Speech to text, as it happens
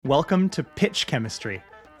Welcome to Pitch Chemistry,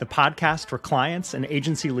 the podcast where clients and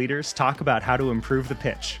agency leaders talk about how to improve the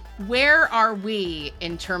pitch. Where are we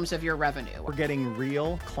in terms of your revenue? We're getting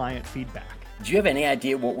real client feedback. Do you have any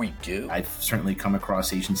idea what we do? I've certainly come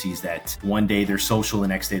across agencies that one day they're social, the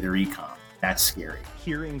next day they're e-com. That's scary.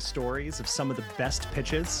 Hearing stories of some of the best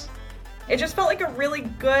pitches. It just felt like a really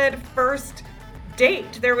good first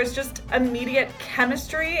date. There was just immediate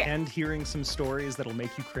chemistry. And hearing some stories that'll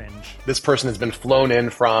make you cringe. This person has been flown in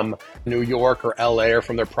from New York or LA or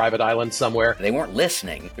from their private island somewhere. They weren't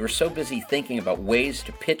listening. They were so busy thinking about ways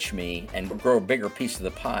to pitch me and grow a bigger piece of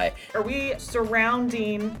the pie. Are we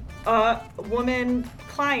surrounding a woman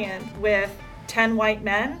client with 10 white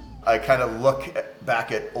men? I kind of look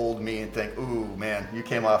back at old me and think, ooh, man, you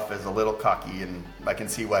came off as a little cocky, and I can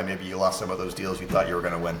see why maybe you lost some of those deals you thought you were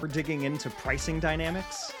going to win. We're digging into pricing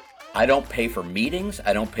dynamics. I don't pay for meetings.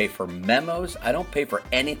 I don't pay for memos. I don't pay for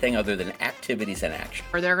anything other than activities and action.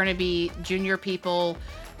 Are there going to be junior people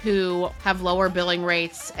who have lower billing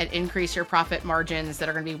rates and increase your profit margins that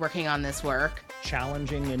are going to be working on this work?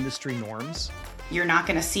 Challenging industry norms. You're not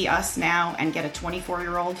going to see us now and get a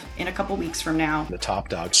 24-year-old in a couple weeks from now. The top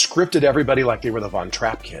dog scripted everybody like they were the Von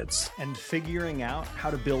Trapp kids. And figuring out how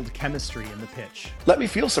to build chemistry in the pitch. Let me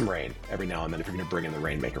feel some rain every now and then if you're going to bring in the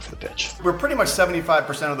rainmaker for the pitch. We're pretty much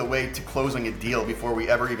 75% of the way to closing a deal before we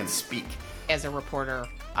ever even speak. As a reporter,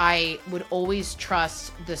 I would always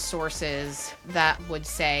trust the sources that would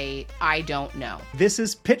say, I don't know. This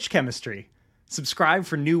is Pitch Chemistry. Subscribe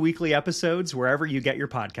for new weekly episodes wherever you get your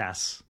podcasts.